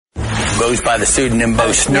goes by the pseudonym Bo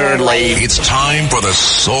Snerdley. It's time for the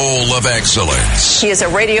Soul of Excellence. He is a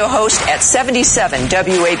radio host at 77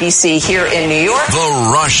 WABC here in New York.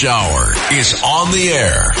 The Rush Hour is on the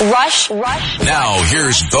air. Rush. Now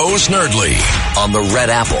here's Bo Snerdley on the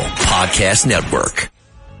Red Apple Podcast Network.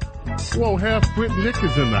 Whoa, Half Brit Nick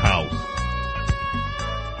is in the house.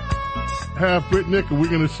 Half Brit Nick, are we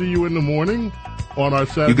going to see you in the morning on our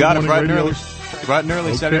Saturday morning? You got it, bright and radio? early. Bright and early,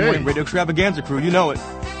 okay. Saturday morning radio extravaganza crew. You know it.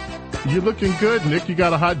 You're looking good, Nick. You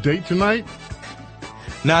got a hot date tonight?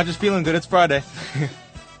 Nah, just feeling good. It's Friday.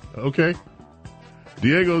 Okay.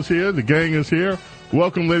 Diego's here. The gang is here.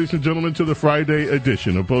 Welcome, ladies and gentlemen, to the Friday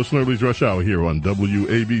edition of Bo Snerdley's Rush Hour here on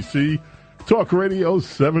WABC Talk Radio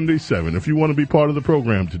 77. If you want to be part of the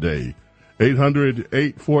program today,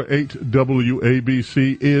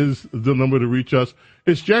 800-848-WABC is the number to reach us.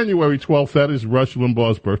 It's January 12th. That is Rush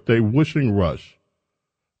Limbaugh's birthday. Wishing Rush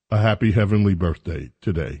a happy heavenly birthday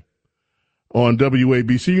today. On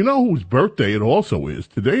WABC, you know whose birthday it also is?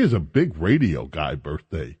 Today is a big radio guy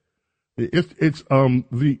birthday. It's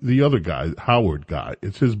the other guy, Howard guy.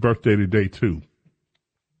 It's his birthday today, too.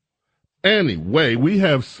 Anyway, we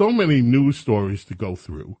have so many news stories to go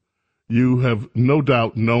through. You have no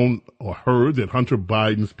doubt known or heard that Hunter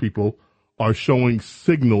Biden's people are showing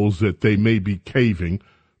signals that they may be caving.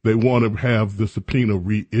 They want to have the subpoena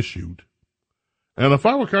reissued. And if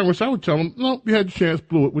I were Congress, I would tell them, no, you had your chance,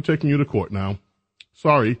 blew it. We're taking you to court now.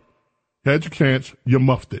 Sorry. Had your chance. You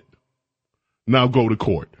muffed it. Now go to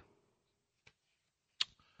court.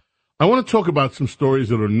 I want to talk about some stories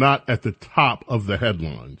that are not at the top of the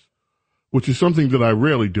headlines, which is something that I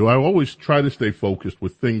rarely do. I always try to stay focused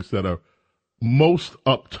with things that are most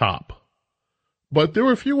up top. But there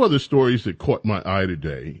were a few other stories that caught my eye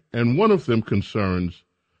today, and one of them concerns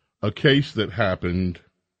a case that happened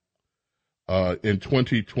in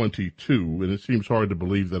 2022, and it seems hard to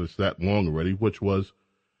believe that it's that long already, which was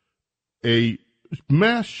a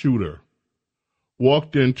mass shooter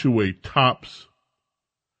walked into a Tops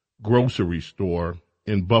grocery store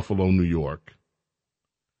in Buffalo, New York,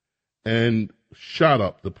 and shot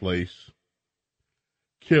up the place,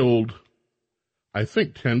 killed, I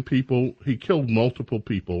think, 10 people. He killed multiple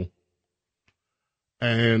people,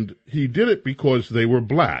 and he did it because they were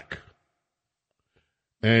black.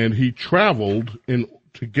 And he traveled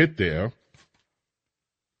to get there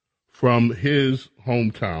from his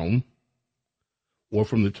hometown, or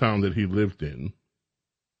from the town that he lived in,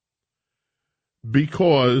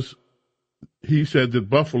 because he said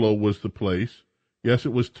that Buffalo was the place. Yes,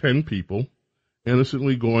 it was 10 people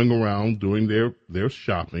innocently going around doing their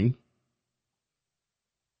shopping.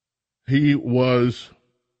 He was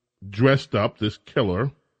dressed up, this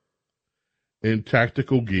killer, in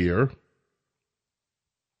tactical gear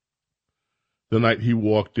the night he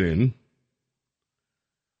walked in.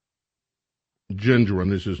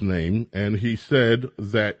 Gendron is his name, and he said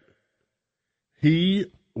that he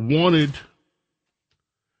lived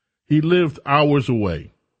hours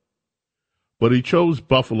away, but he chose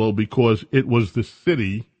Buffalo because it was the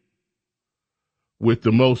city with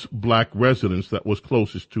the most black residents that was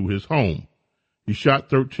closest to his home. He shot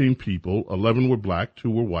 13 people, 11 were black, 2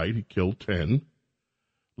 were white. He killed 10.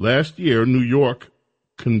 Last year, New York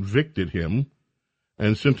convicted him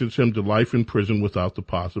and sentenced him to life in prison without the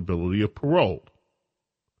possibility of parole.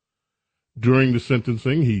 During the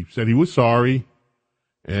sentencing, he said he was sorry,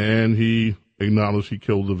 and he acknowledged he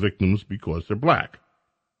killed the victims because they're black,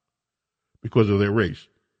 because of their race.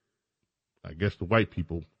 I guess the white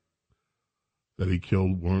people that he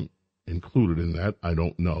killed weren't included in that. I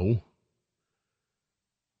don't know.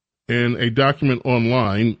 In a document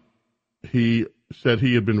online, he said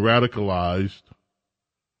he had been radicalized,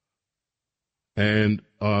 and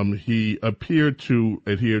he appeared to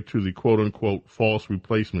adhere to the quote-unquote false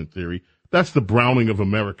replacement theory. That's the Browning of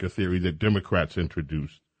America theory that Democrats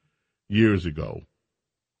introduced years ago.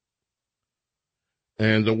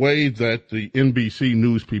 And the way that the NBC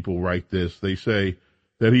News people write this, they say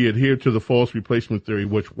that he adhered to the false replacement theory,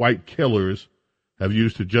 which white killers have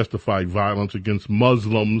used to justify violence against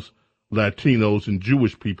Muslims, Latinos, and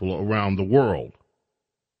Jewish people around the world.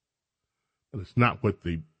 But it's not what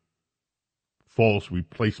the false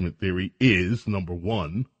replacement theory is, number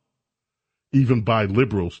one, even by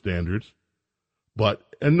liberal standards.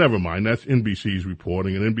 And never mind, that's NBC's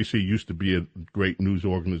reporting, and NBC used to be a great news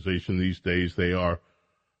organization. These days they are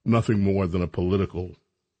nothing more than a political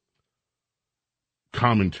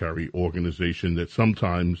commentary organization that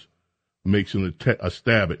sometimes makes a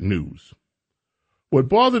stab at news. What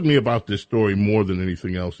bothered me about this story more than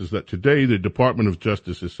anything else is that today the Department of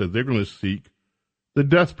Justice has said they're going to seek the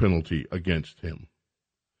death penalty against him.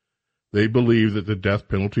 They believe that the death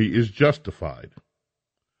penalty is justified.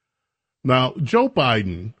 Now, Joe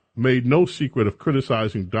Biden made no secret of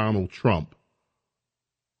criticizing Donald Trump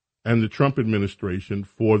and the Trump administration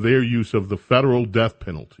for their use of the federal death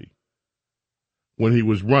penalty when he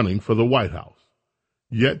was running for the White House.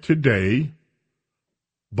 Yet today,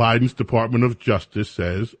 Biden's Department of Justice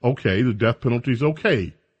says, okay, the death penalty is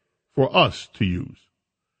okay for us to use.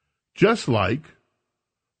 Just like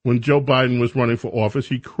when Joe Biden was running for office,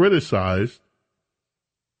 he criticized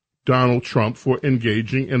Donald Trump for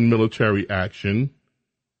engaging in military action.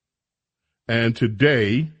 And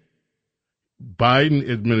today, Biden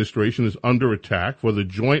administration is under attack for the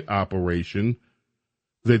joint operation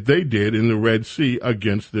that they did in the Red Sea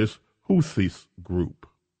against this Houthi group.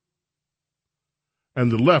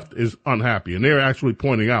 And the left is unhappy, and they're actually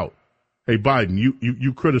pointing out, hey, Biden,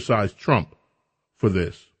 you criticized Trump for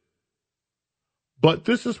this. But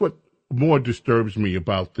this is what more disturbs me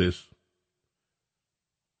about this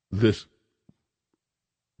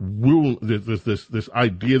rule, this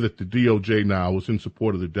idea that the DOJ now is in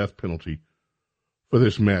support of the death penalty for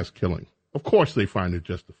this mass killing. Of course they find it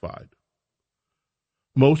justified.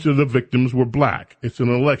 Most of the victims were black. It's an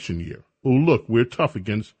election year. Oh, look, we're tough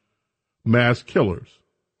against mass killers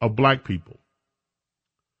of black people.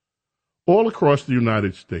 All across the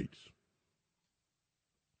United States,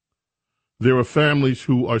 there are families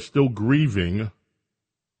who are still grieving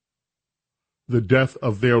the death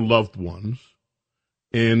of their loved ones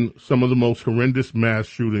in some of the most horrendous mass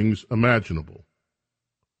shootings imaginable.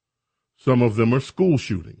 Some of them are school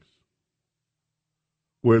shootings,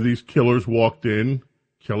 where these killers walked in,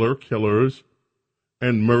 killers,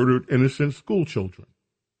 and murdered innocent school children.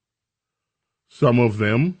 Some of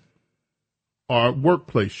them are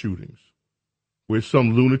workplace shootings, where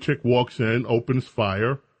some lunatic walks in, opens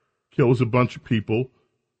fire, kills a bunch of people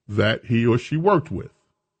that he or she worked with.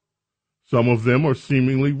 Some of them are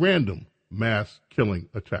seemingly random mass killing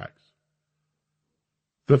attacks.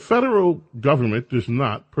 The federal government does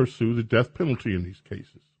not pursue the death penalty in these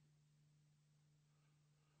cases.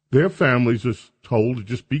 Their families are told to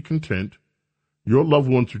just be content. Your loved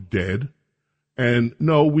ones are dead. And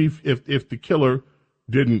no, if the killer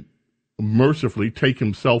didn't mercifully take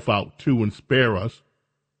himself out too and spare us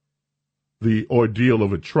the ordeal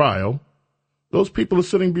of a trial, those people are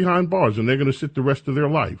sitting behind bars and they're going to sit the rest of their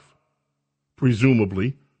life,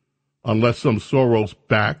 presumably, unless some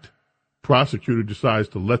Soros-backed prosecutor decides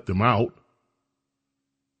to let them out.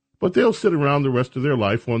 But they'll sit around the rest of their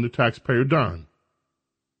life on the taxpayer dime.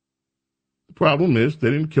 The problem is they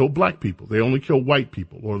didn't kill black people. They only killed white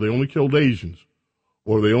people, or they only killed Asians,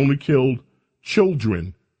 or they only killed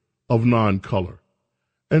children of non-color.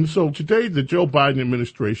 And so today the Joe Biden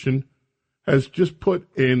administration has just put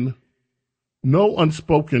in no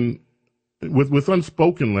unspoken, with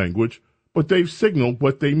unspoken language, but they've signaled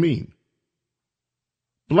what they mean.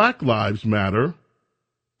 Black lives matter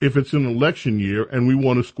if it's an election year and we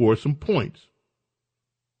want to score some points.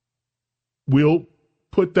 We'll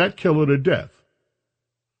put that killer to death.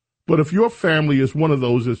 But if your family is one of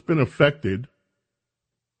those that's been affected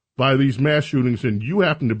by these mass shootings and you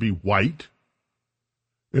happen to be white,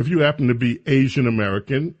 if you happen to be Asian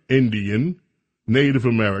American, Indian, Native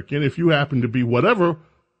American, if you happen to be whatever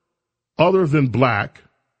other than black,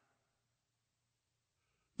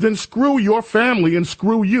 then screw your family and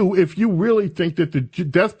screw you if you really think that the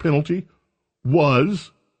death penalty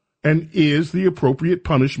was and is the appropriate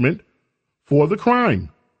punishment for the crime.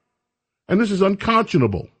 And this is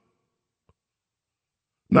unconscionable.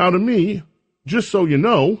 Now, to me, just so you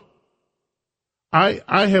know, I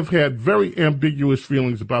have had very ambiguous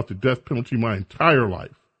feelings about the death penalty my entire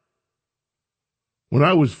life. When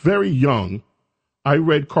I was very young, I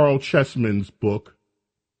read Carl Chessman's book,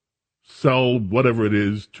 Cell, whatever it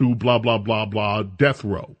is, to blah, blah, blah, blah, Death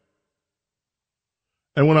Row.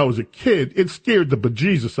 And when I was a kid, it scared the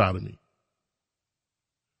bejesus out of me.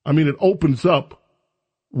 I mean, it opens up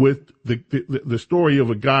with the story of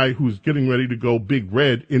a guy who's getting ready to go big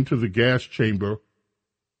red into the gas chamber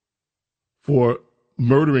for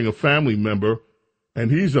murdering a family member, and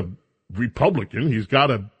he's a Republican. He's got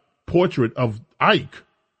a portrait of Ike.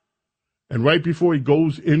 And right before he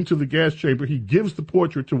goes into the gas chamber, he gives the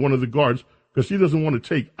portrait to one of the guards because he doesn't want to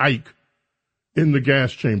take Ike in the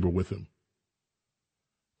gas chamber with him.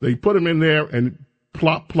 They put him in there and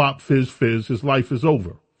plop, plop, fizz, fizz. His life is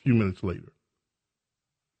over a few minutes later.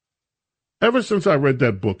 Ever since I read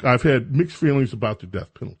that book, I've had mixed feelings about the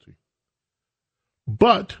death penalty.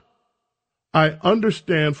 But I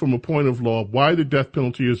understand from a point of law why the death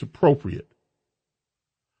penalty is appropriate.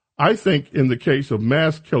 I think in the case of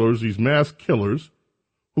mass killers, these mass killers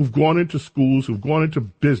who've gone into schools, who've gone into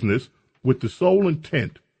business, with the sole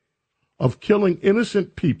intent of killing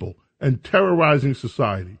innocent people and terrorizing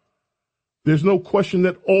society, there's no question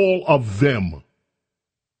that all of them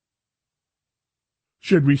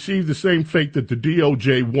should receive the same fate that the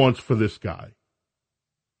DOJ wants for this guy.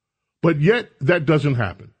 But yet, that doesn't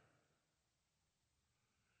happen.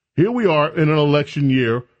 Here we are in an election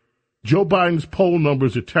year. Joe Biden's poll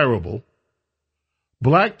numbers are terrible.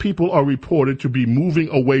 Black people are reported to be moving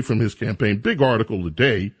away from his campaign. Big article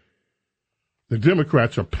today. The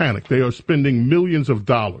Democrats are panicked. They are spending millions of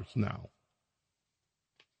dollars now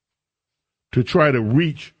to try to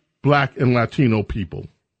reach Black and Latino people.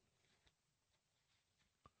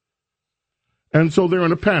 And so they're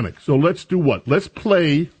in a panic. So let's do what? Let's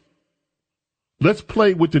play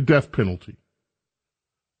with the death penalty.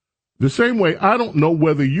 The same way, I don't know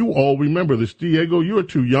whether you all remember this. Diego, you're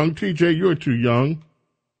too young. TJ, you're too young.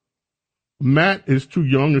 Matt is too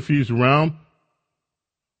young if he's around.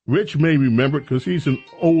 Rich may remember it because he's an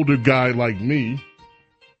older guy like me.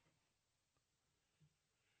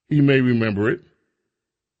 He may remember it.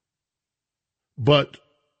 But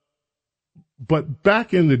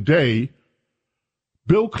back in the day,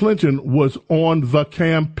 Bill Clinton was on the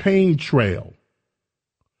campaign trail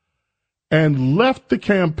and left the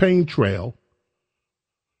campaign trail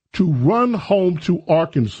to run home to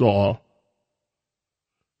Arkansas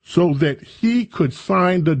so that he could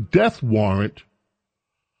sign the death warrant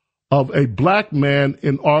of a black man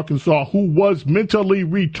in Arkansas who was mentally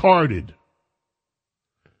retarded.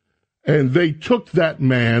 And they took that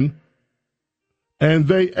man and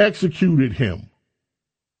they executed him.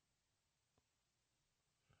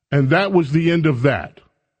 And that was the end of that.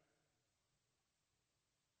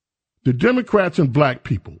 The Democrats and black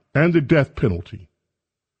people and the death penalty.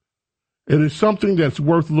 It is something that's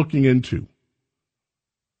worth looking into.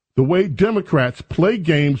 The way Democrats play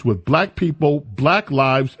games with black people, black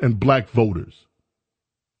lives, and black voters.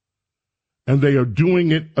 And they are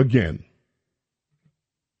doing it again.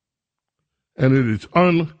 And it is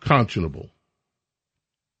unconscionable.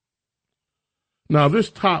 Now, this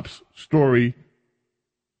tops story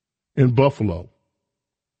in Buffalo.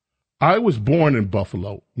 I was born in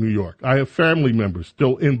Buffalo, New York. I have family members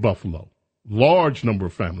still in Buffalo. Large number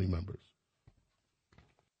of family members.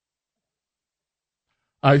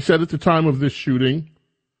 I said at the time of this shooting,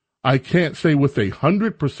 I can't say with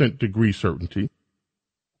 100% degree certainty,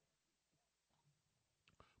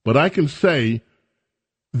 but I can say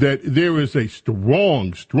that there is a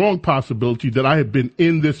strong, strong possibility that I have been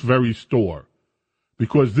in this very store,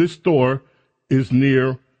 because this store is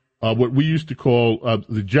near what we used to call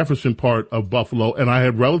the Jefferson part of Buffalo, and I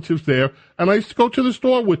had relatives there, and I used to go to the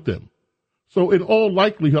store with them. So in all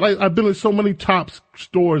likelihood, I've been in so many Tops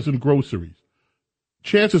stores and groceries.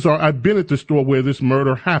 Chances are I've been at the store where this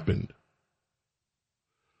murder happened.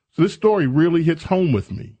 So this story really hits home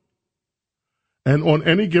with me. And on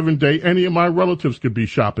any given day, any of my relatives could be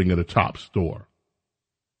shopping at a Tops store.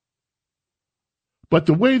 But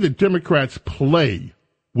the way that Democrats play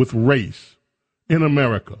with race in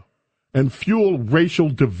America and fuel racial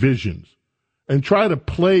divisions and try to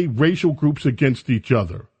play racial groups against each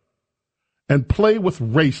other and play with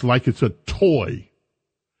race like it's a toy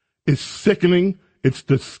is sickening. It's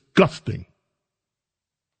disgusting.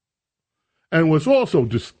 And what's also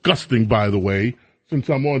disgusting, by the way, since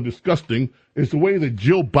I'm on disgusting, is the way that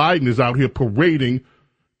Jill Biden is out here parading,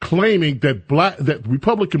 claiming that that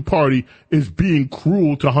Republican Party is being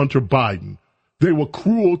cruel to Hunter Biden. They were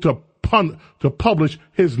cruel to publish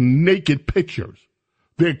his naked pictures.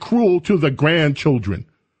 They're cruel to the grandchildren.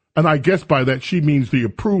 And I guess by that she means the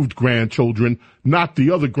approved grandchildren, not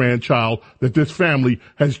the other grandchild that this family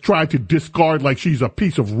has tried to discard like she's a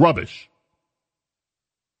piece of rubbish.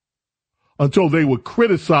 Until they were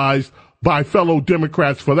criticized by fellow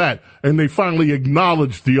Democrats for that, and they finally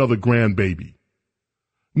acknowledged the other grandbaby.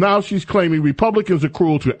 Now she's claiming Republicans are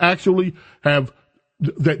cruel to actually have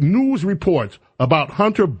that news reports about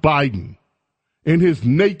Hunter Biden in his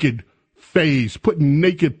naked phase, putting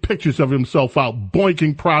naked pictures of himself out,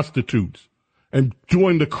 boinking prostitutes and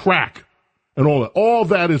doing the crack and all that. All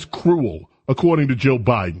that is cruel, according to Jill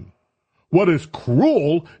Biden. What is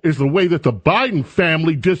cruel is the way that the Biden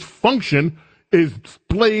family dysfunction is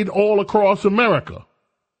displayed all across America,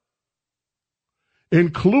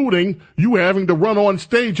 including you having to run on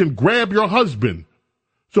stage and grab your husband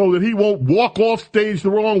so that he won't walk off stage the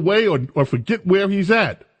wrong way or forget where he's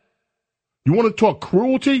at. You want to talk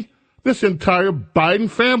cruelty? This entire Biden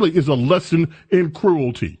family is a lesson in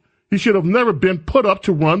cruelty. He should have never been put up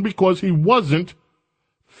to run because he wasn't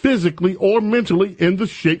physically or mentally in the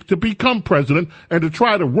shape to become president, and to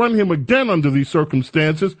try to run him again under these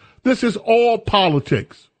circumstances, this is all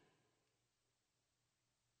politics.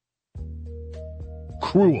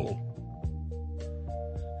 Cruel.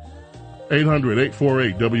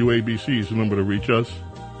 800-848-WABC is the number to reach us.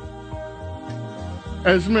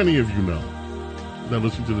 As many of you know that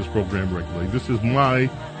listen to this program regularly, this is my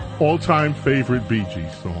all-time favorite Bee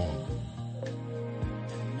Gees song.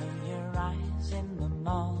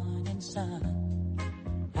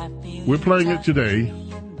 We're playing it today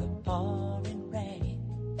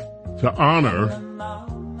to honor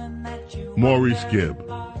Maurice Gibb.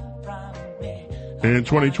 In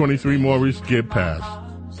 2023, Maurice Gibb passed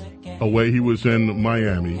away. He was in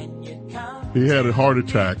Miami. He had a heart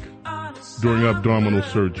attack during abdominal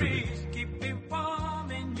surgery.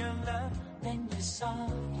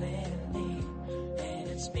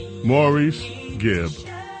 Maurice Gibb,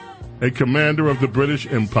 a commander of the British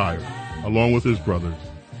Empire, along with his brothers.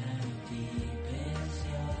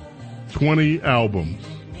 20 albums.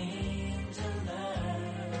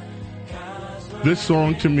 This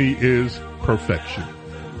song to me is perfection.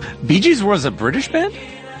 Bee Gees was a British band?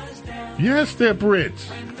 Yes, they're Brits.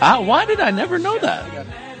 Why did I never know that?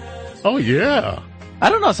 Oh, yeah. I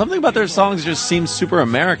don't know. Something about their songs just seems super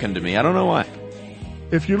American to me. I don't know why.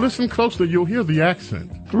 If you listen closely, you'll hear the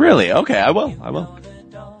accent. Really? Okay, I will.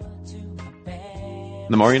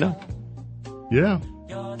 The more you know. Yeah.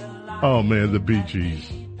 Oh, man, the Bee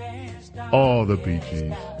Gees. Oh, the Bee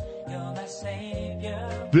Gees.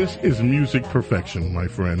 This is music perfection, my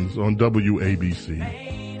friends, on WABC.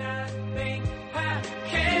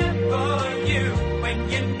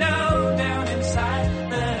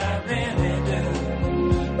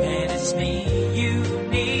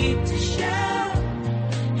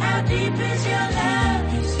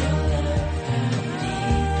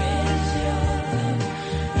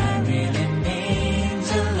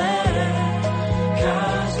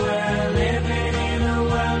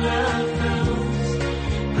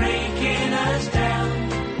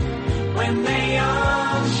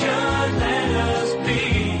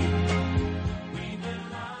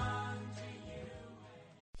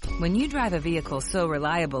 When you drive a vehicle so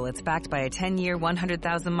reliable it's backed by a 10-year,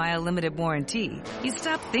 100,000-mile limited warranty, you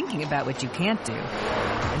stop thinking about what you can't do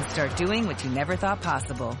and start doing what you never thought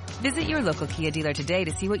possible. Visit your local Kia dealer today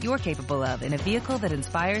to see what you're capable of in a vehicle that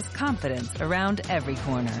inspires confidence around every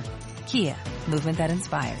corner. Kia, movement that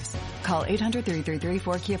inspires. Call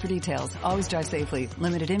 800-333-4KIA for details. Always drive safely.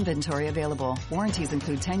 Limited inventory available. Warranties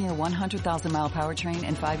include 10-year 100,000-mile powertrain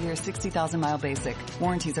and 5-year 60,000-mile basic.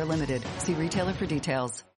 Warranties are limited. See retailer for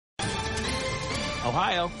details.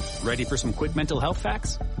 Ohio, ready for some quick mental health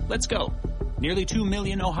facts? Let's go. Nearly 2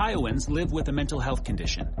 million Ohioans live with a mental health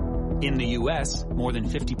condition. In the U.S., more than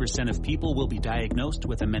 50% of people will be diagnosed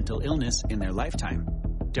with a mental illness in their lifetime.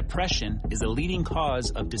 Depression is a leading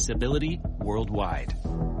cause of disability worldwide.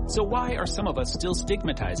 So why are some of us still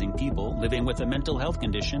stigmatizing people living with a mental health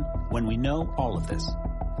condition when we know all of this?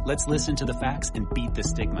 Let's listen to the facts and beat the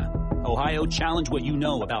stigma. Ohio, challenge what you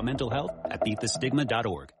know about mental health at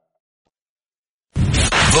beatthestigma.org.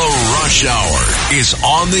 The Rush Hour is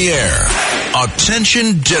on the air.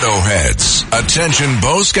 Attention Ditto Heads. Attention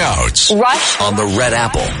Bo Scouts. Rush on the Red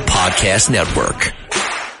Apple Podcast Network.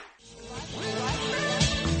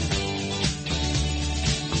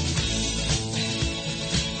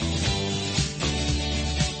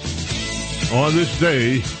 On this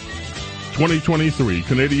day, 2023,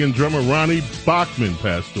 Canadian drummer Ronnie Bachman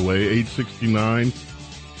passed away, age 69.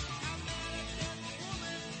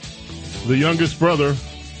 The youngest brother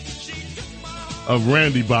of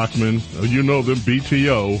Randy Bachman, you know them,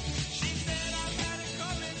 BTO.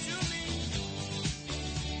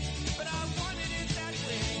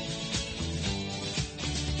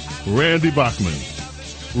 Randy Bachman,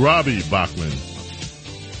 Robbie Bachman.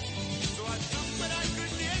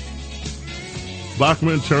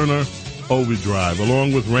 Bachman Turner Overdrive,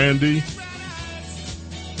 along with Randy,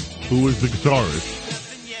 who is the guitarist.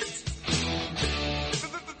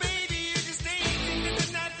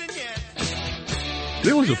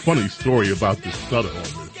 There was a funny story about this stutter on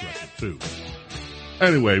this record, too.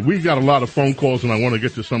 Anyway, we got a lot of phone calls, and I want to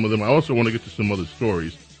get to some of them. I also want to get to some other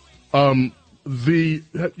stories. Do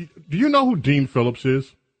you know who Dean Phillips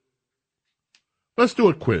is? Let's do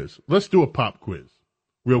a quiz. Let's do a pop quiz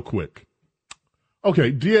real quick. Okay,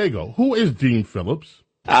 Diego, who is Dean Phillips?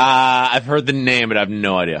 I've heard the name, but I have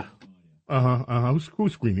no idea.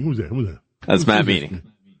 Who's screaming? Who's that? That's Matt Meany.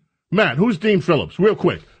 Matt, who's Dean Phillips? Real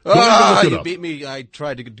quick. You beat me. I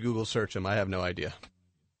tried to Google search him. I have no idea.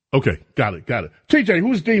 Okay, got it. TJ,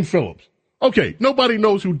 who's Dean Phillips? Okay, nobody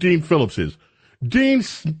knows who Dean Phillips is. Dean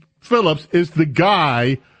Phillips is the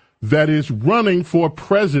guy that is running for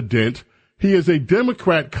president. He is a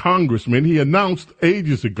Democrat congressman. He announced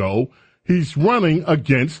ages ago he's running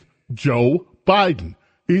against Joe Biden.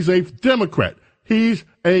 He's a Democrat. He's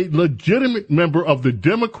a legitimate member of the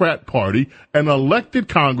Democrat Party, an elected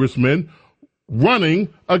congressman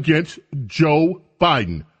running against Joe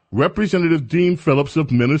Biden, Representative Dean Phillips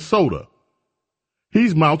of Minnesota.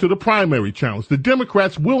 He's mounted a primary challenge. The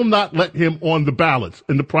Democrats will not let him on the ballots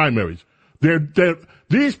in the primaries.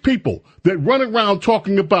 These people that run around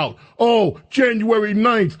talking about, January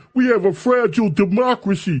 9th, we have a fragile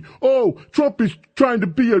democracy. Trump is trying to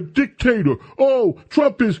be a dictator.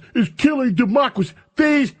 Trump is killing democracy.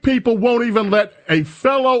 These people won't even let a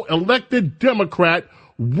fellow elected Democrat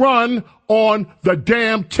run on the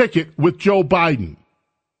damn ticket with Joe Biden.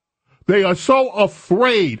 They are so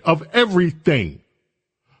afraid of everything.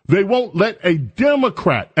 They won't let a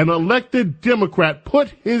Democrat, an elected Democrat, put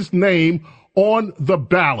his name on the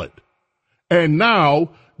ballot. And now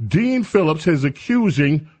Dean Phillips is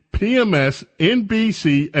accusing PMS,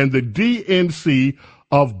 NBC, and the DNC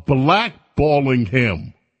of blackballing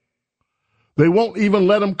him. They won't even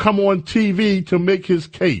let him come on TV to make his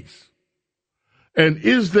case. And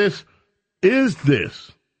is this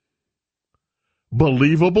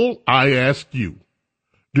believable? I ask you.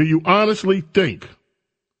 Do you honestly think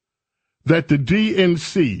that the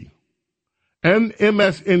DNC and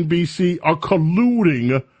MSNBC are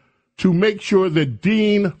colluding to make sure that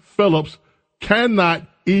Dean Phillips cannot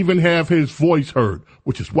even have his voice heard,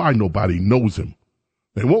 which is why nobody knows him?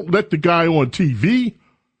 They won't let the guy on TV.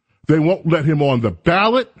 They won't let him on the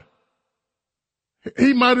ballot.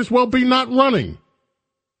 He might as well be not running.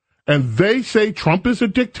 And they say Trump is a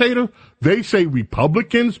dictator. They say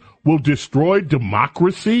Republicans will destroy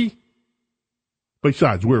democracy.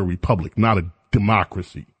 Besides, we're a republic, not a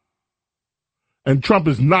democracy. And Trump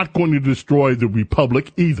is not going to destroy the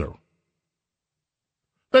republic either.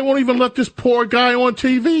 They won't even let this poor guy on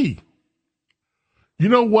TV. You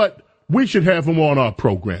know what? We should have him on our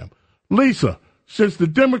program. Lisa, since the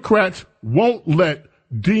Democrats won't let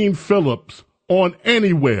Dean Phillips on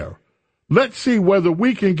anywhere, let's see whether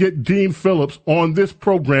we can get Dean Phillips on this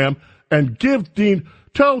program and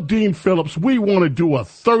tell Dean Phillips we want to do a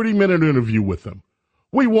 30-minute interview with him.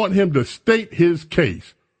 We want him to state his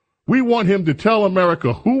case. We want him to tell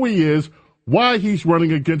America who he is, why he's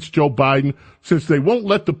running against Joe Biden, since they won't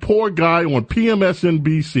let the poor guy on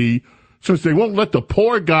PMSNBC, since they won't let the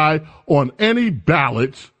poor guy on any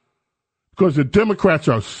ballots, because the Democrats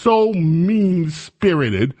are so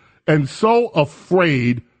mean-spirited and so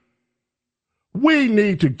afraid. We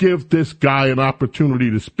need to give this guy an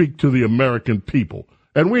opportunity to speak to the American people,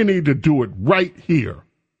 and we need to do it right here.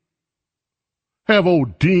 Have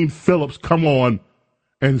old Dean Phillips come on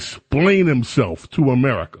and explain himself to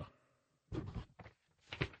America.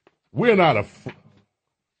 We're not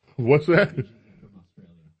what's that?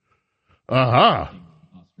 Aha.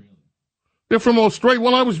 They're from Australia.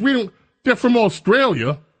 Well, I was reading, they're from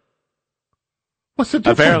Australia. What's the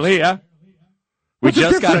difference? Apparently, yeah. We What's the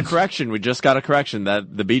just got a difference? correction. We just got a correction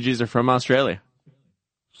that the Bee Gees are from Australia.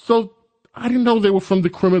 So, I didn't know they were from the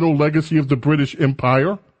criminal legacy of the British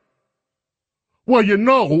Empire. Well, you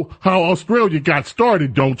know how Australia got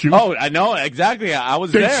started, don't you? Oh, I know exactly. I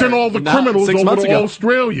was there. They sent all the criminals over to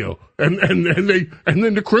Australia, and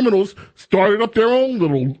then the criminals started up their own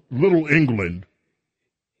little England.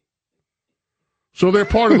 So they're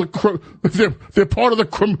part of the they're part of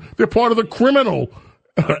the criminal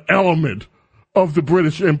element of the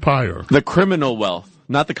British Empire. The criminal wealth,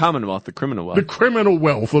 not the Commonwealth. The criminal wealth. The criminal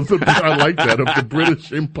wealth of I like that, of the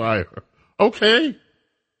British Empire. Okay.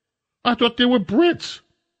 I thought they were Brits.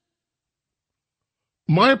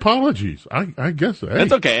 My apologies. I guess. Hey,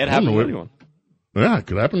 it's okay. It happened to anyone. Yeah, it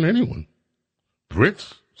could happen to anyone.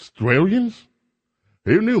 Brits? Australians?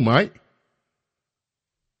 Who knew, Mike?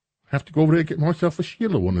 Have to go over there and get myself a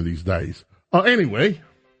Sheila one of these days. Anyway.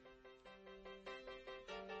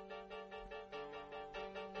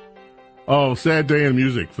 Oh, sad day in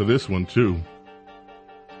music for this one, too.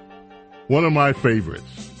 One of my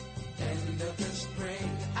favorites.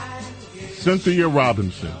 Cynthia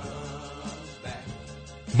Robinson,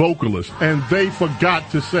 vocalist, and they forgot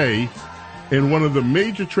to say in one of the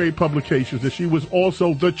major trade publications that she was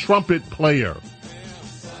also the trumpet player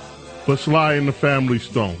for Sly and the Family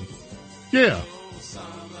Stone. Yeah.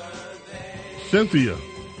 Cynthia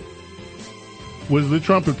was the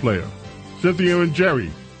trumpet player. Cynthia and Jerry.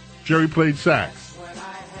 Jerry played sax.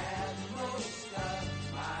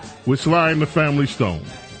 With Sly and the Family Stone.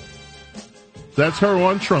 That's her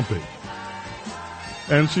on trumpet.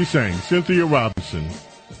 And she sang, Cynthia Robinson.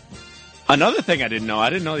 Another thing I didn't know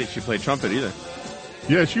that she played trumpet either.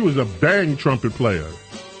 Yeah, she was a bang trumpet player.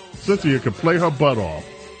 Cynthia could play her butt off.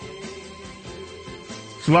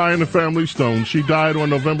 Sly and the Family Stone. She died on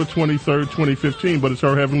November 23rd, 2015, but it's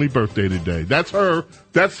her heavenly birthday today. That's her.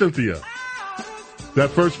 That's Cynthia.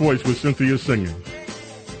 That first voice was Cynthia singing.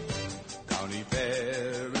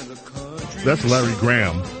 That's Larry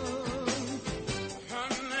Graham.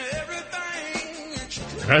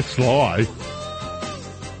 That's Sly.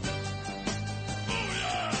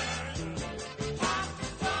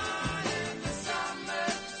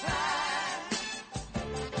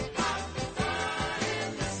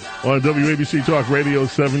 On WABC Talk Radio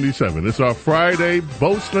 77. It's our Friday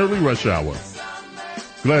Bo Snerdly Rush Hour.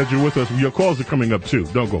 Glad you're with us. Your calls are coming up, too.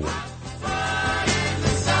 Don't go away.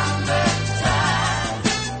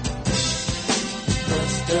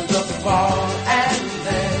 And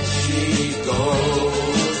then she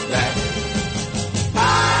goes back.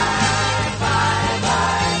 Bye, bye,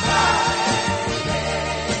 bye, bye.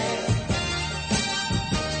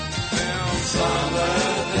 Summer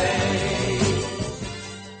day.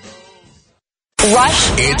 Rush.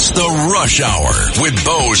 It's the Rush Hour with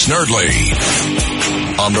Bo Snerdly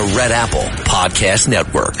on the Red Apple Podcast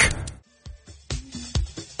Network.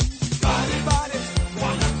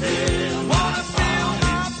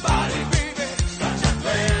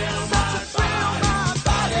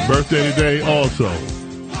 Birthday today also.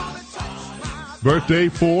 Birthday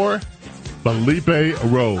for Felipe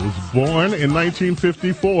Rose. Born in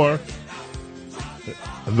 1954.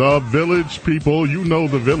 The Village People. You know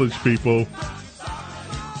the Village People.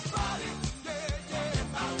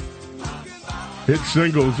 Hit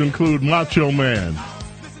singles include Macho Man,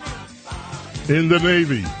 In the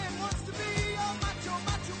Navy,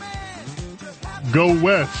 Go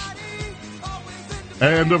West,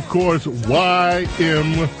 and of course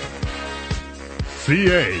YMCA.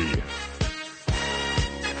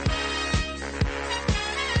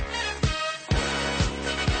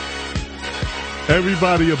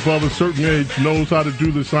 Everybody above a certain age knows how to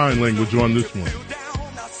do the sign language on this one.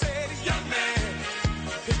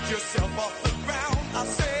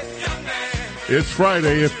 It's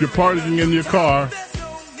Friday. If you're partying in your car,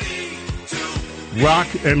 rock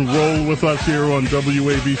and roll with us here on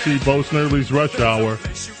WABC, Bo Snerdly's Rush Hour.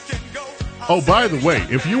 Oh, by the way,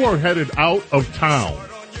 if you are headed out of town,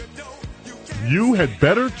 you had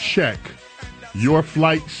better check your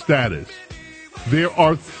flight status. There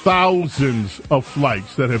are thousands of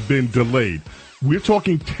flights that have been delayed. We're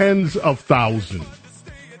talking tens of thousands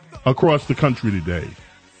across the country today.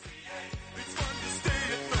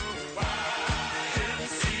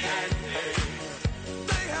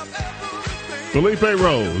 Felipe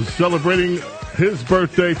Rose celebrating his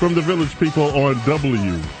birthday from the Village People on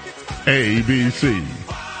WABC.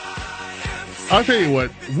 I'll tell you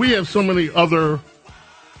what, we have so many other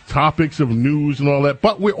topics of news and all that,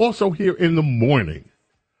 but we're also here in the morning,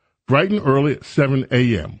 bright and early at 7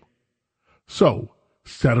 a.m. So,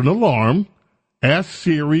 set an alarm, ask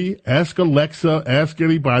Siri, ask Alexa, ask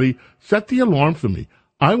anybody, set the alarm for me.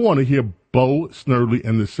 I want to hear Bo Snerdly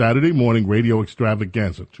and the Saturday Morning Radio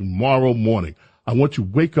Extravaganza tomorrow morning. I want you to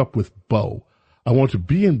wake up with Bo. I want to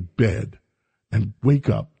be in bed and wake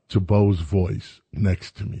up to Bo's voice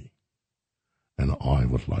next to me. And I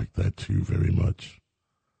would like that too very much.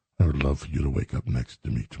 I would love for you to wake up next to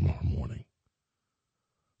me tomorrow morning.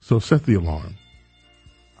 So set the alarm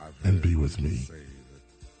and be with me.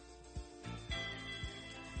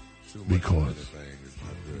 Because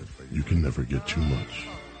you can never get too much.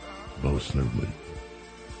 Bo Snerdly.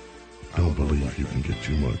 Don't believe you can get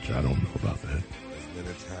too much. I don't know about that.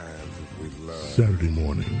 Saturday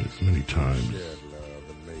morning, as many times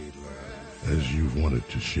as you've wanted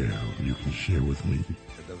to share, you can share with me.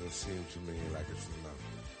 It doesn't seem to me like it's enough.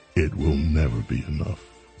 It will never be enough.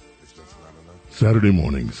 It's just not enough. Saturday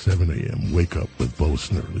morning, 7 a.m., wake up with Bo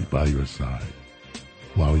Snerdly by your side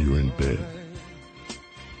while you're in bed.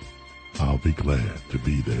 I'll be glad to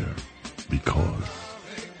be there because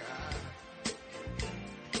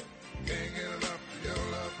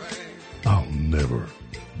I'll never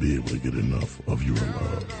be able to get enough of your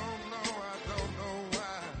love.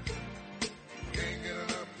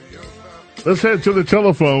 Let's head to the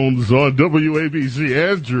telephones on WABC.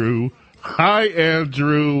 Andrew. Hi,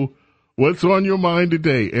 Andrew. What's on your mind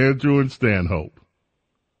today, Andrew and Stanhope?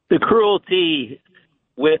 The cruelty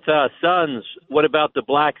with sons. What about the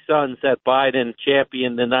black sons that Biden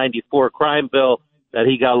championed the 94 crime bill that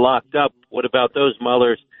he got locked up? What about those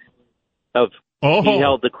mothers of he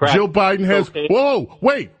held the crack? Joe Biden has... Okay. Whoa,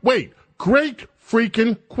 wait. Great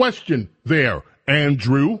freaking question there,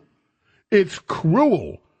 Andrew. It's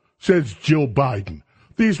cruel, says Jill Biden.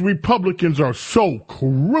 These Republicans are so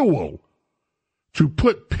cruel to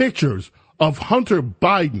put pictures of Hunter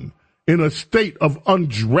Biden in a state of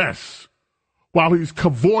undress while he's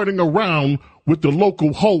cavorting around with the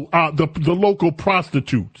local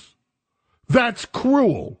prostitutes. That's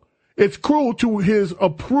cruel. It's cruel to his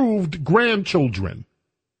approved grandchildren.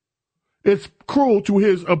 It's cruel to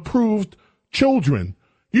his approved children.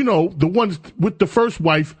 You know, the ones with the first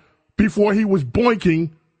wife before he was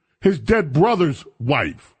boinking his dead brother's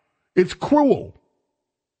wife. It's cruel.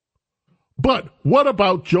 But what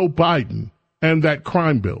about Joe Biden and that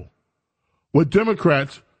crime bill? What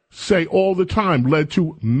Democrats say all the time led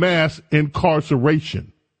to mass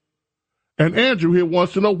incarceration. And Andrew here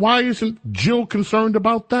wants to know, why isn't Jill concerned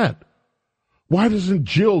about that? Why doesn't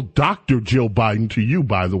Dr. Jill Biden, to you,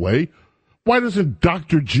 by the way, why doesn't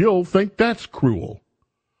Dr. Jill think that's cruel?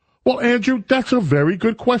 Well, Andrew, that's a very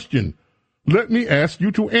good question. Let me ask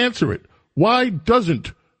you to answer it. Why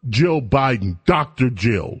doesn't Jill Biden, Dr.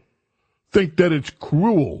 Jill, think that it's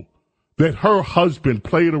cruel that her husband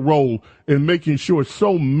played a role in making sure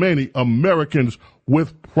so many Americans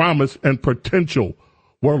with promise and potential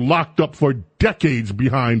were locked up for decades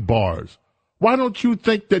behind bars? Why don't you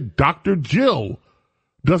think that Dr. Jill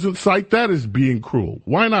doesn't cite that as being cruel?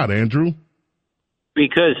 Why not, Andrew?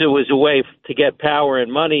 Because it was a way to get power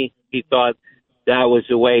and money. He thought that was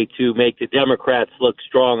a way to make the Democrats look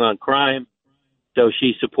strong on crime. So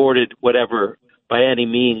she supported whatever, by any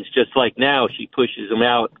means, just like now she pushes him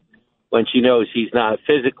out when she knows he's not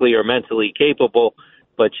physically or mentally capable,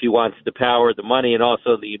 but she wants the power, the money, and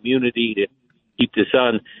also the immunity to keep the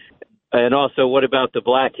son. And also, what about the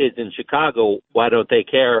black kids in Chicago? Why don't they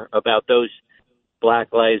care about those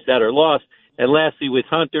black lives that are lost? And lastly, with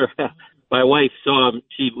Hunter, my wife saw him.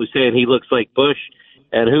 She was saying he looks like Bush.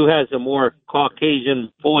 And who has a more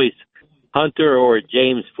Caucasian voice, Hunter or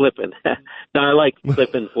James Flippin? No, I like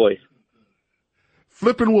Flippin's voice.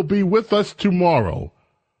 Flippin will be with us tomorrow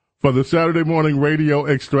for the Saturday morning radio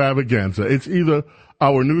extravaganza. It's either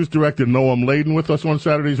our news director, Noam Laden, with us on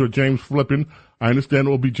Saturdays, or James Flippin. I understand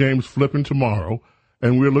it will be James Flippin tomorrow,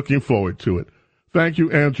 and we're looking forward to it. Thank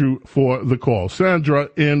you, Andrew, for the call. Sandra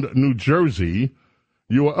in New Jersey,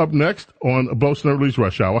 you are up next on Bo Snerdley's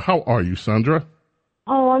Rush Hour. How are you, Sandra?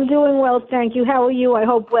 Oh, I'm doing well, thank you. How are you? I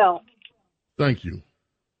hope well. Thank you.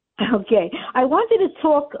 Okay. I wanted to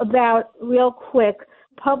talk about, real quick,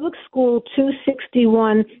 Public School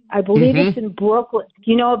 261. I believe it's in Brooklyn.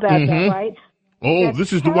 You know about that, right? Oh, That's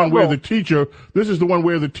this is terrible. the one where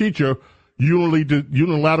the teacher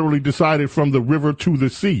unilaterally decided from the river to the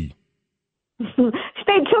sea. They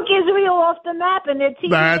took Israel off the map, and they're teaching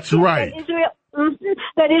That's right.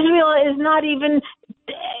 that Israel is not even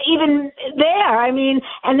there. I mean,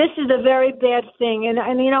 and this is a very bad thing.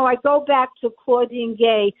 And you know, I go back to Claudine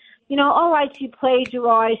Gay. You know, all right, she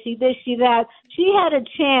plagiarized, she this, she that. She had a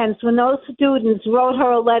chance when those students wrote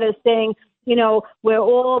her a letter saying, you know, we're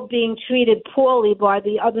all being treated poorly by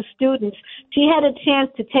the other students. She had a chance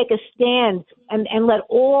to take a stand and let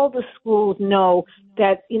all the schools know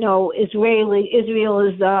that, you know, Israel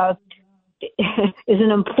is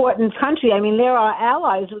an important country. I mean, they're our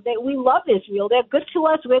allies. We love Israel. They're good to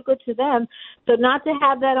us. We're good to them. So not to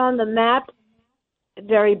have that on the map,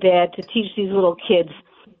 very bad to teach these little kids.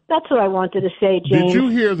 That's what I wanted to say, James. Did you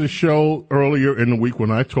hear the show earlier in the week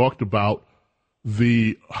when I talked about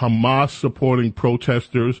the Hamas-supporting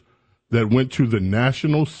protesters that went to the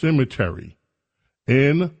National Cemetery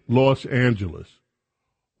in Los Angeles,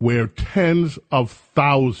 where tens of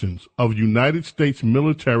thousands of United States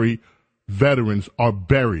military veterans are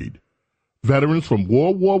buried, veterans from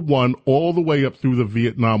World War I all the way up through the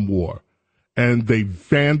Vietnam War, and they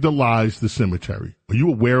vandalized the cemetery. Are you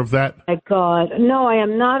aware of that? My God. No, I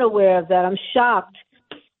am not aware of that. I'm shocked.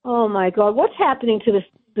 Oh, my God. What's happening to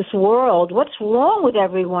this world? What's wrong with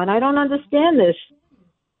everyone? I don't understand this.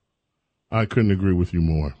 I couldn't agree with you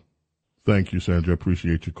more. Thank you, Sandra. I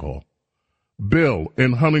appreciate your call. Bill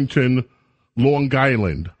in Huntington, Long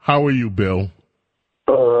Island. How are you, Bill?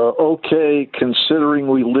 Okay, considering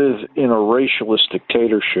we live in a racialist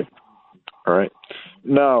dictatorship. All right.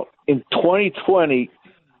 Now, in 2020,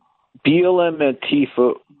 BLM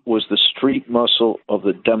Antifa was the street muscle of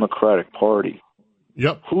the Democratic Party.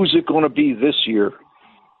 Yep. Who's it going to be this year?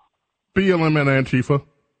 BLM and Antifa.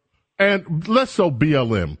 And less so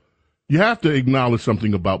BLM. You have to acknowledge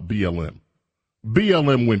something about BLM.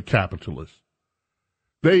 BLM went capitalist.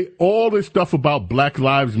 All this stuff about Black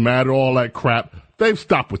Lives Matter, all that crap, they've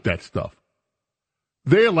stopped with that stuff.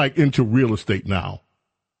 They're like into real estate now.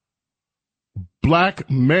 Black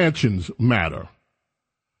mansions matter.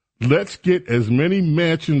 Let's get as many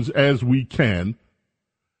mansions as we can,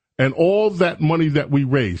 and all that money that we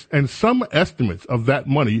raise, and some estimates of that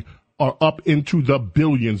money are up into the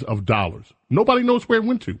billions of dollars. Nobody knows where it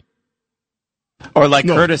went to. Or like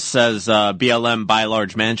Curtis says, BLM buy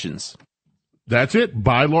large mansions. That's it.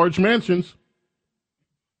 Buy large mansions.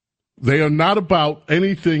 They are not about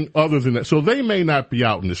anything other than that. So they may not be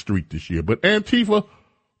out in the street this year, but Antifa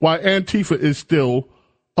is still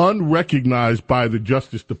unrecognized by the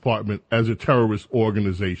Justice Department as a terrorist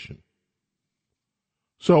organization.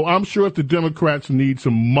 So I'm sure if the Democrats need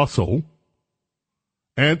some muscle,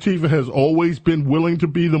 Antifa has always been willing to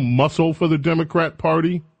be the muscle for the Democrat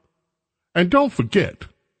Party. And don't forget,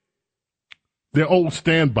 they're old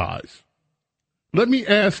standbys. Let me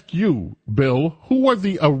ask you, Bill, who are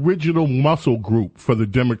the original muscle group for the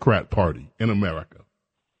Democrat Party in America?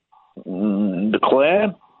 The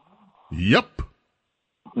Klan? Yep.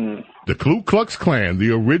 The Ku Klux Klan,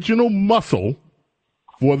 the original muscle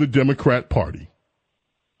for the Democrat Party.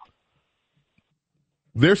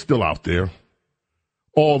 They're still out there.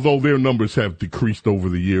 Although their numbers have decreased over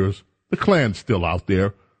the years, the Klan's still out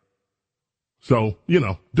there. So,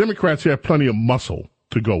 Democrats have plenty of muscle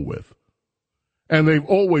to go with. And they've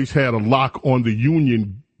always had a lock on the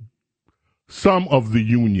union, some of the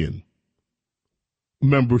union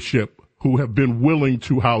membership who have been willing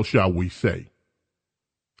to, how shall we say,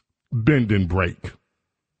 bend and break.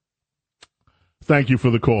 Thank you for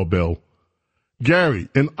the call, Bill. Gary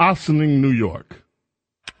in Ossining, New York.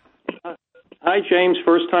 Hi, James,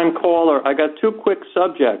 first-time caller. I got two quick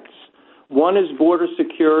subjects. One is border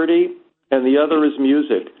security, and the other is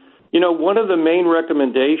music. One of the main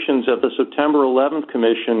recommendations of the September 11th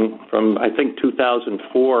Commission from, I think,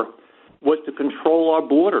 2004 was to control our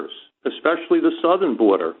borders, especially the southern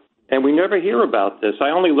border. And we never hear about this. I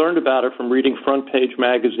only learned about it from reading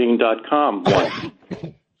frontpagemagazine.com once.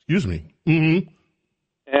 Excuse me. Mm-hmm.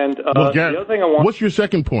 And Gary, the other thing I want... What's your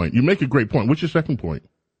second point? You make a great point. What's your second point?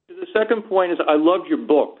 The second point is I loved your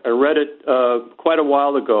book. I read it quite a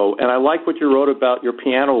while ago, and I like what you wrote about your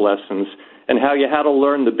piano lessons and how you had to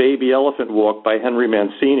learn the Baby Elephant Walk by Henry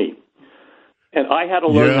Mancini. And I had to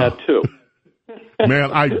learn that, too.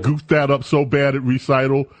 Man, I goofed that up so bad at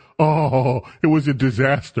recital. Oh, it was a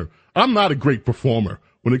disaster. I'm not a great performer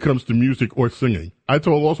when it comes to music or singing. I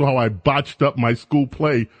told also how I botched up my school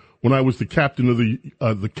play when I was the captain of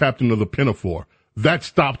the Pinafore. That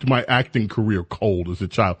stopped my acting career cold as a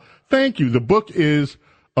child. Thank you. The book is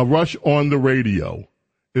A Rush on the Radio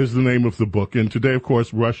is the name of the book. And today, of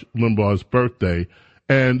course, Rush Limbaugh's birthday.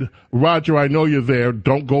 And Roger, I know you're there.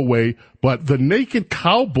 Don't go away. But the Naked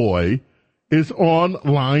Cowboy is on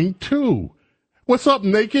line 2. What's up,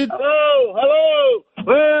 Naked? Hello.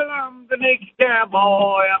 Well, I'm the Naked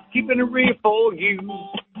Cowboy. I'm keeping it real for you.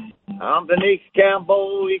 I'm the Naked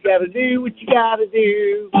Cowboy. You gotta do what you gotta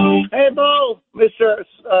do. Hey, Bo, Mr.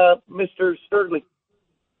 Sturley.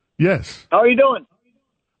 Yes. How are you doing?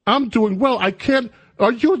 I'm doing well.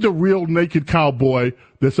 Are you the real Naked Cowboy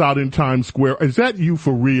that's out in Times Square? Is that you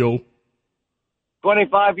for real?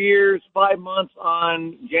 25 years, 5 months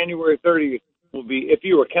on January 30th will be, if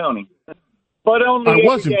you were counting. But only I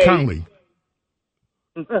wasn't counting.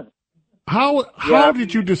 How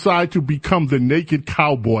did you decide to become the Naked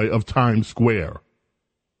Cowboy of Times Square?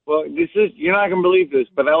 Well, you're not going to believe this,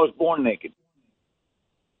 but I was born naked.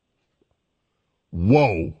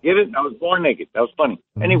 Whoa. Get it? I was born naked. That was funny.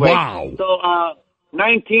 Anyway, wow. So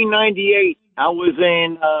 1998, I was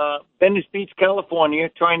in Venice Beach, California,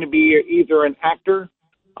 trying to be either an actor,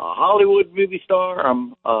 a Hollywood movie star,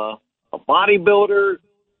 a bodybuilder,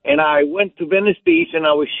 and I went to Venice Beach, and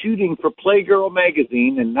I was shooting for Playgirl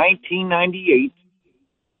magazine in 1998.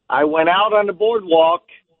 I went out on the boardwalk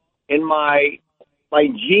in my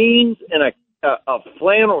jeans and a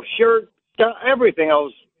flannel shirt, everything. I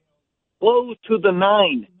was close to the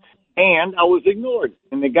nine, and I was ignored.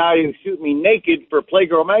 And the guy who shot me naked for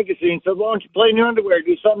Playgirl magazine said, "Why don't you play in your underwear,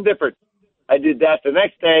 do something different?" I did that the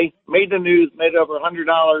next day, made the news, made over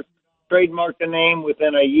 $100, trademarked the name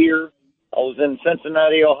within a year. I was in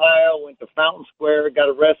Cincinnati, Ohio, went to Fountain Square, got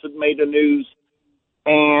arrested, made the news.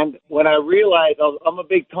 And when I realized I'm a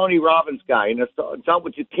big Tony Robbins guy, and it's not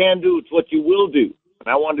what you can do, it's what you will do. And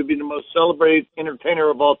I wanted to be the most celebrated entertainer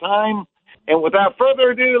of all time. And without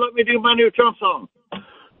further ado, let me do my new Trump song.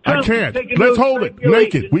 I can't. Let's hold it.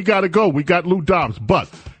 Naked. We got to go. We got Lou Dobbs. But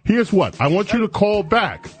here's what. I want you to call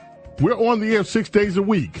back. We're on the air 6 days a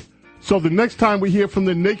week. So the next time we hear from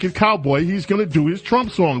the Naked Cowboy, he's going to do his Trump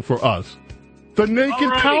song for us. The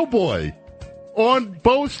Naked Cowboy on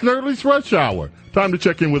Bo Snerdley's Rush Hour. Time to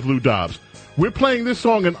check in with Lou Dobbs. We're playing this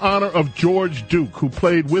song in honor of George Duke, who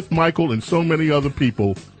played with Michael and so many other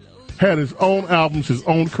people, had his own albums, his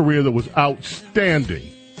own career that was outstanding.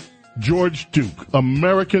 George Duke,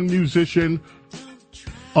 American musician.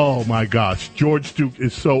 Oh, my gosh. George Duke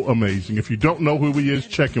is so amazing. If you don't know who he is,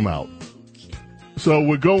 check him out. So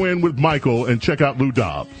we'll go in with Michael and check out Lou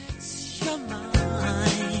Dobbs.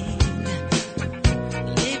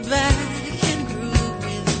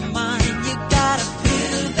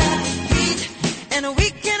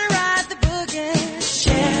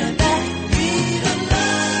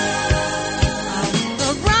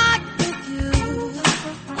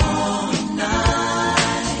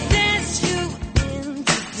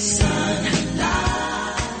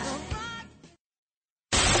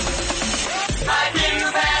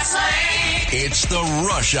 It's the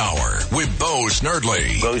Rush Hour with Bo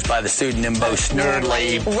Snerdley. Goes by the pseudonym Bo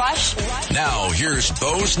Snerdley. Rush. Now here's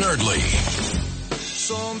Bo Snerdley.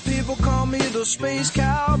 Some people call me the space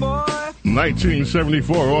cowboy.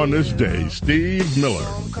 1974 on this day, Steve Miller.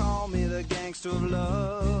 Some call me the gangster of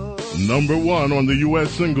love. Number 1 on the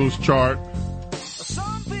U.S. singles chart.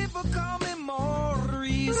 Some people call me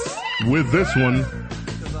Maurice. With this one.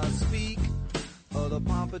 'Cause I speak of the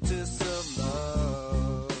pompatus of love.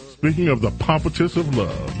 Speaking of the pompatus of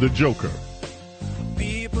love, the Joker.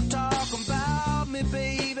 People talk about me,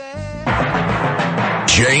 baby.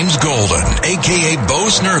 James Golden, a.k.a. Bo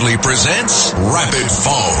Snerdley, presents Rapid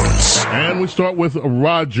Phones. And we start with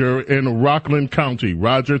Roger in Rockland County.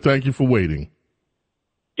 Roger, thank you for waiting.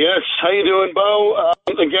 Yes, how you doing, Bo?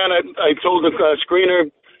 Again, I told the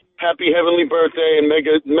screener, happy heavenly birthday, and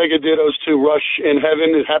mega dittos to Rush in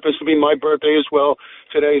Heaven. It happens to be my birthday as well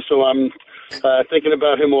today, so I'm thinking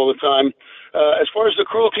about him all the time. As far as the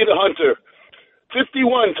cruelty to Hunter,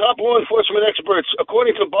 51 top law enforcement experts,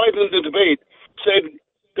 according to Biden in the debate, said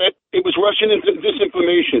that it was Russian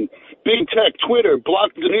disinformation. Big Tech, Twitter,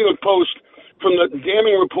 blocked the New York Post from the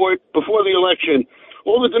damning report before the election.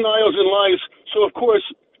 All the denials and lies. So, of course,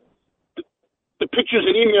 the pictures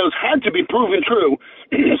and emails had to be proven true.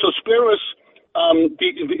 So spare us,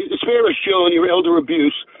 Jill, and your elder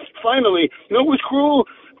abuse. Finally, you know what was cruel?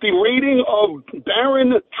 The raiding of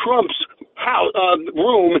Barron Trump's house,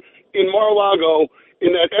 room in Mar-a-Lago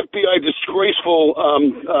in that FBI disgraceful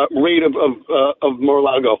raid of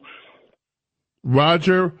Mar-a-Lago.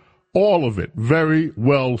 Roger, all of it very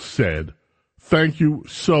well said. Thank you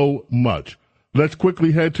so much. Let's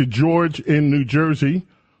quickly head to George in New Jersey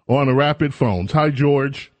on the Rapid Phones. Hi,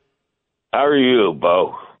 George. How are you,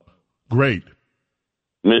 Bo? Great.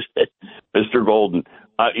 Mr. Golden,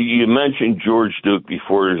 you mentioned George Duke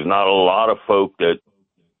before. There's not a lot of folk that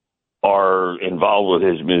are involved with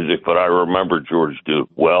his music, but I remember George Duke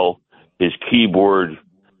well. His keyboard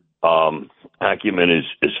acumen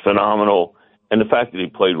is phenomenal, and the fact that he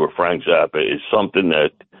played with Frank Zappa is something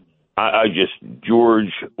that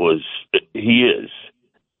George is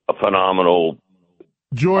a phenomenal.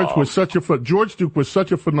 George Duke was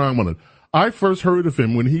such a phenomenon. I first heard of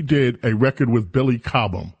him when he did a record with Billy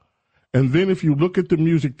Cobham. And then if you look at the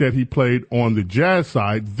music that he played on the jazz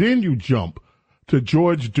side, then you jump to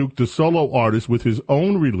George Duke, the solo artist with his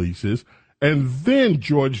own releases, and then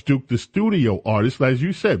George Duke, the studio artist, as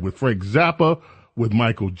you said, with Frank Zappa, with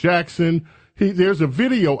Michael Jackson. There's a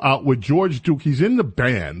video out with George Duke. He's in the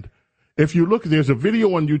band. If you look, there's a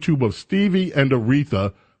video on YouTube of Stevie and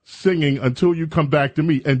Aretha singing Until You Come Back to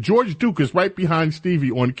Me. And George Duke is right behind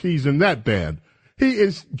Stevie on keys in that band.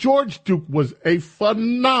 George Duke was a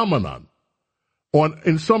phenomenon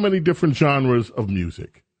in so many different genres of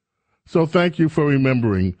music. So thank you for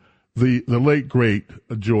remembering the late, great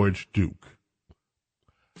George Duke.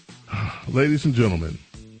 Ladies and gentlemen,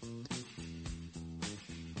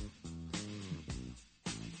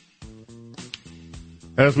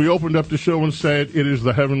 as we opened up the show and said, it is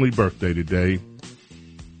the heavenly birthday today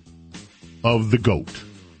of the GOAT,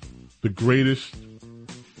 the greatest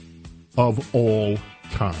of all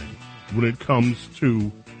time when it comes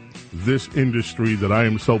to this industry that I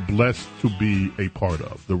am so blessed to be a part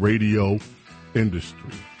of, the radio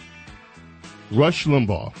industry. Rush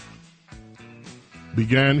Limbaugh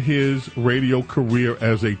began his radio career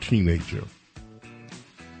as a teenager,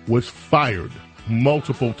 was fired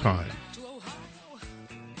multiple times,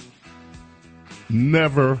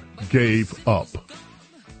 never gave up.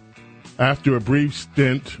 After a brief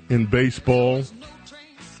stint in baseball,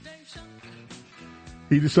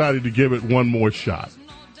 he decided to give it one more shot.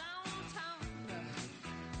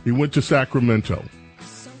 He went to Sacramento.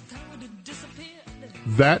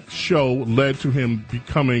 That show led to him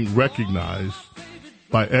becoming recognized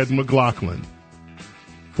by Ed McLaughlin,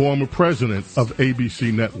 former president of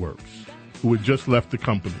ABC Networks, who had just left the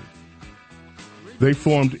company. They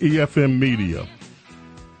formed EFM Media.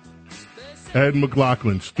 Ed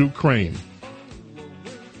McLaughlin, Stu Crane,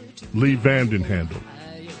 Lee Vandenhandel,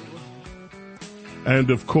 and,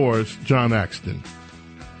 of course, John Axton.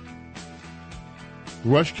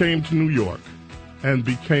 Rush came to New York and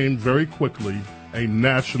became very quickly a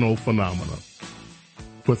national phenomenon.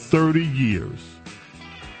 For 30 years,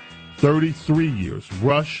 33 years,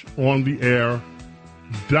 Rush on the air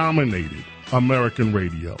dominated American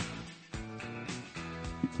radio.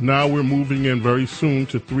 Now we're moving in very soon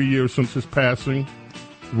to 3 years since his passing.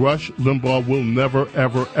 Rush Limbaugh will never,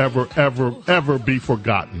 ever, ever, ever, ever be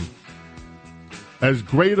forgotten. As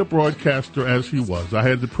great a broadcaster as he was, I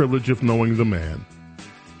had the privilege of knowing the man.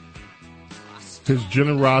 His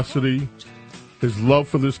generosity, his love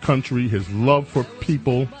for this country, his love for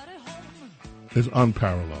people is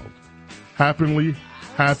unparalleled. Happy,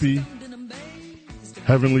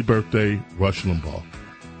 heavenly birthday, Rush Limbaugh.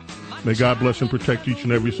 May God bless and protect each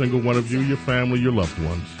and every single one of you, your family, your loved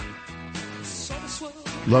ones.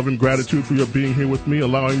 Love and gratitude for your being here with me,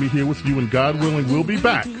 allowing me here with you, and God willing, we'll be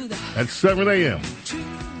back at 7 a.m.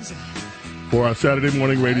 for our Saturday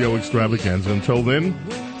morning radio extravaganza. Until then,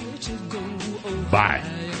 bye.